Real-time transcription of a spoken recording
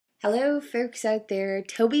Hello folks out there,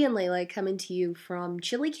 Toby and Layla coming to you from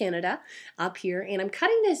Chile, Canada, up here, and I'm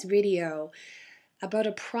cutting this video about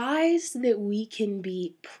a prize that we can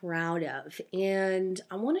be proud of, and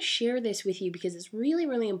I want to share this with you because it's really,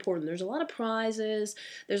 really important. There's a lot of prizes,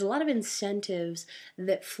 there's a lot of incentives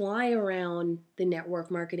that fly around the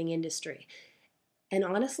network marketing industry, and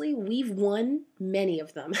honestly, we've won many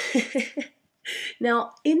of them.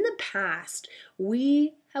 Now, in the past,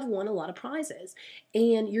 we have won a lot of prizes,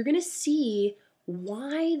 and you're going to see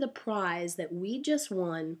why the prize that we just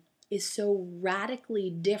won is so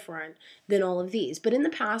radically different than all of these. But in the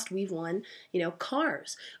past, we've won,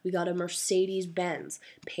 cars. We got a Mercedes-Benz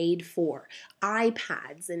paid for,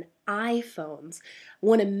 iPads and iPhones,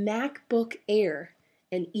 won a MacBook Air,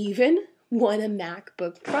 and even won a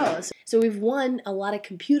MacBook Pro. So we've won a lot of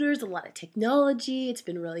computers, a lot of technology. It's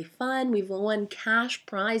been really fun. We've won cash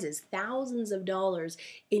prizes, thousands of dollars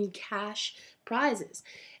in cash prizes.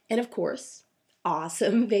 And of course,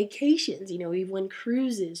 awesome vacations. We've won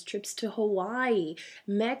cruises, trips to Hawaii,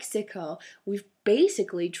 Mexico. We've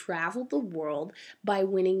basically traveled the world by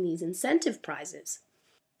winning these incentive prizes.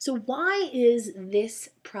 So why is this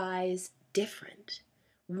prize different?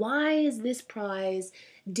 Why is this prize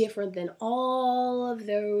different than all of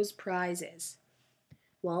those prizes?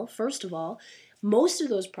 Well, first of all, most of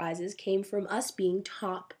those prizes came from us being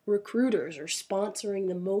top recruiters or sponsoring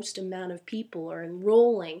the most amount of people or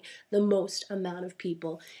enrolling the most amount of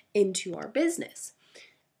people into our business.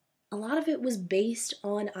 A lot of it was based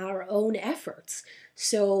on our own efforts.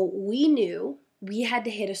 So we knew we had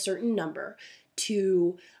to hit a certain number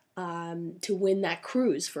to win that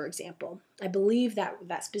cruise, for example. I believe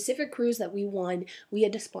that specific cruise that we won, we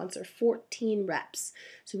had to sponsor 14 reps.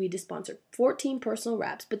 So we had to sponsor 14 personal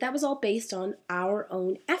reps, but that was all based on our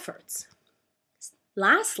own efforts.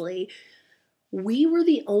 Lastly, we were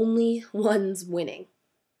the only ones winning.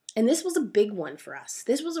 And this was a big one for us.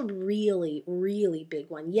 This was a really, really big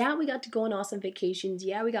one. Yeah, we got to go on awesome vacations.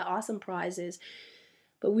 Yeah, we got awesome prizes,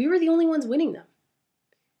 but we were the only ones winning them.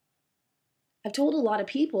 I've told a lot of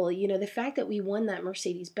people, the fact that we won that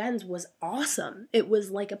Mercedes-Benz was awesome. It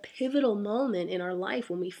was like a pivotal moment in our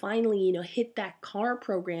life when we finally, hit that car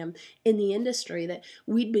program in the industry that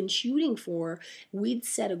we'd been shooting for, we'd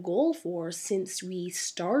set a goal for since we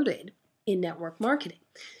started in network marketing.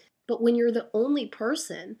 But when you're the only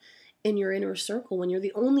person in your inner circle, when you're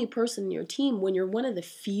the only person in your team, when you're one of the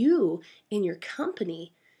few in your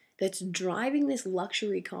company that's driving this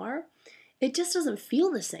luxury car, it just doesn't feel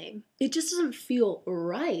the same. It just doesn't feel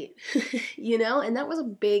right, and that was a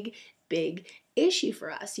big, big issue for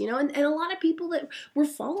us, and a lot of people that were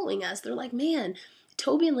following us, they're like, man,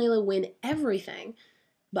 Toby and Layla win everything,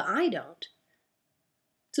 but I don't.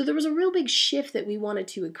 So there was a real big shift that we wanted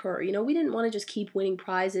to occur. We didn't want to just keep winning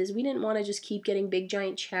prizes. We didn't want to just keep getting big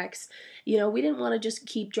giant checks. We didn't want to just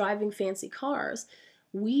keep driving fancy cars.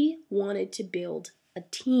 We wanted to build a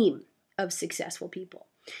team of successful people.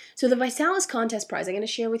 So the Visalus contest prize, I'm going to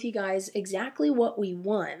share with you guys exactly what we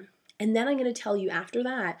won. And then I'm going to tell you after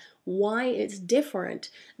that why it's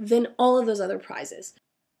different than all of those other prizes.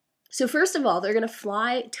 So first of all, they're going to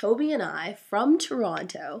fly Toby and I from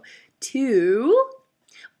Toronto to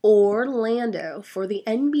Orlando for the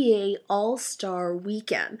NBA All-Star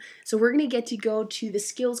Weekend. So we're going to get to go to the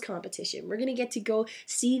skills competition. We're going to get to go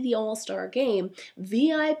see the All-Star game,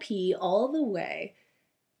 VIP all the way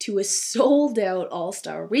to a sold-out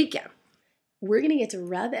All-Star Weekend. We're going to get to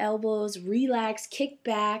rub elbows, relax, kick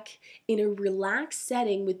back in a relaxed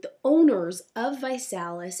setting with the owners of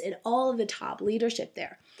Visalus and all of the top leadership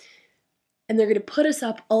there. And they're going to put us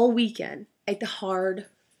up all weekend at the Hard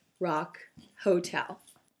Rock Hotel.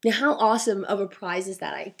 Now, how awesome of a prize is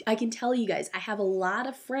that? I can tell you guys, I have a lot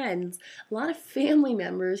of friends, a lot of family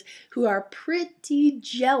members who are pretty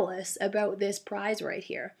jealous about this prize right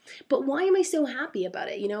here. But why am I so happy about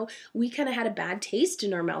it? We kind of had a bad taste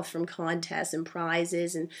in our mouth from contests and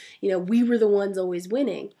prizes, and, we were the ones always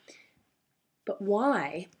winning. But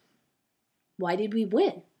why? Why did we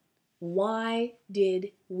win? Why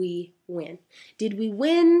did we win? Did we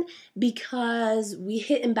win because we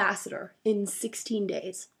hit ambassador in 16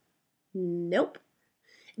 days? Nope.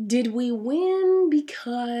 Did we win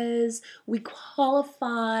because we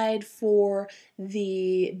qualified for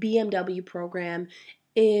the BMW program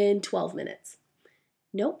in 12 minutes?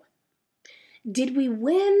 Nope. Did we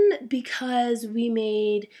win because we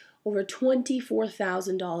made over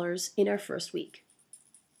 $24,000 in our first week?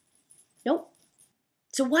 Nope.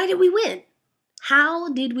 So why did we win?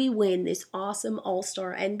 How did we win this awesome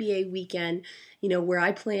All-Star NBA weekend, where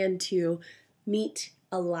I plan to meet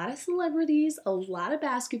a lot of celebrities, a lot of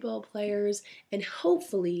basketball players, and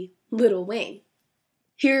hopefully Lil Wayne?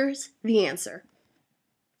 Here's the answer.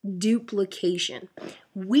 Duplication.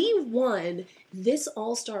 We won this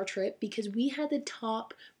all-star trip because we had the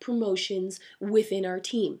top promotions within our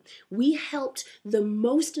team. We helped the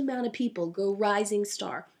most amount of people go rising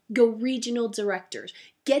star, go regional directors,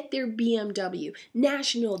 get their BMW,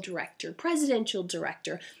 national director, presidential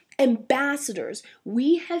director, ambassadors.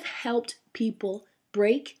 We have helped people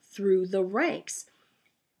break through the ranks.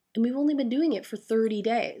 And we've only been doing it for 30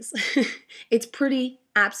 days. It's pretty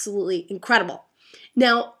absolutely incredible.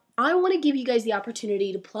 Now, I want to give you guys the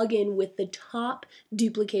opportunity to plug in with the top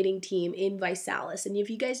duplicating team in Visalus. And if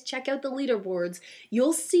you guys check out the leaderboards,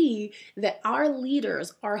 you'll see that our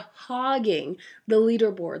leaders are hogging the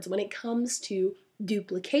leaderboards when it comes to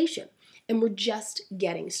duplication. And we're just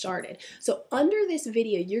getting started. So under this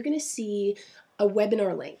video, you're going to see a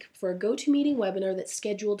webinar link for a GoToMeeting webinar that's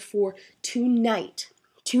scheduled for tonight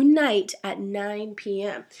at 9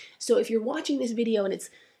 p.m. So if you're watching this video and it's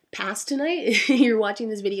past tonight, you're watching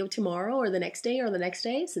this video tomorrow or the next day,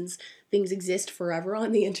 since things exist forever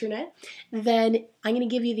on the internet, then I'm going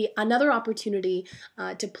to give you another opportunity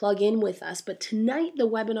to plug in with us. But tonight the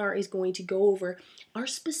webinar is going to go over our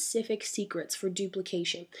specific secrets for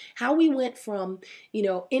duplication. How we went from,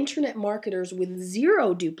 internet marketers with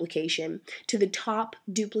 0 duplication to the top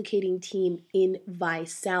duplicating team in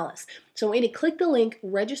Visalus. So I want you to click the link,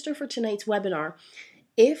 register for tonight's webinar.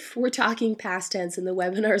 If we're talking past tense and the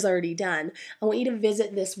webinar's already done, I want you to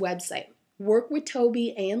visit this website,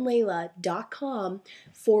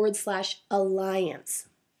 workwithtobyandlayla.com/alliance.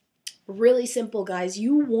 Really simple, guys.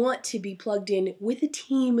 You want to be plugged in with a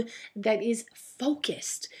team that is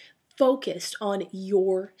focused on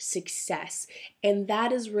your success. And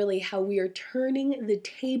that is really how we are turning the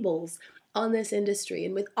tables on this industry.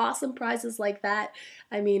 And with awesome prizes like that,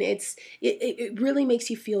 I mean, it really makes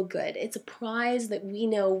you feel good. It's a prize that we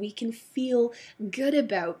know we can feel good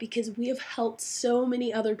about because we have helped so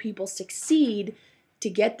many other people succeed to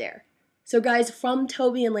get there. So guys, from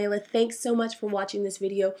Toby and Layla, thanks so much for watching this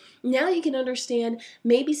video. Now you can understand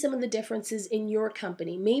maybe some of the differences in your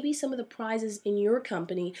company, maybe some of the prizes in your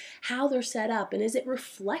company, how they're set up, and is it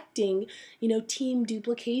reflecting, team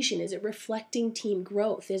duplication? Is it reflecting team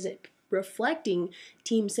growth? Is it reflecting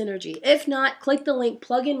team synergy? If not, click the link,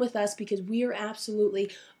 plug in with us because we are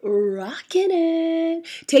absolutely rocking it.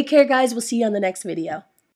 Take care, guys. We'll see you on the next video.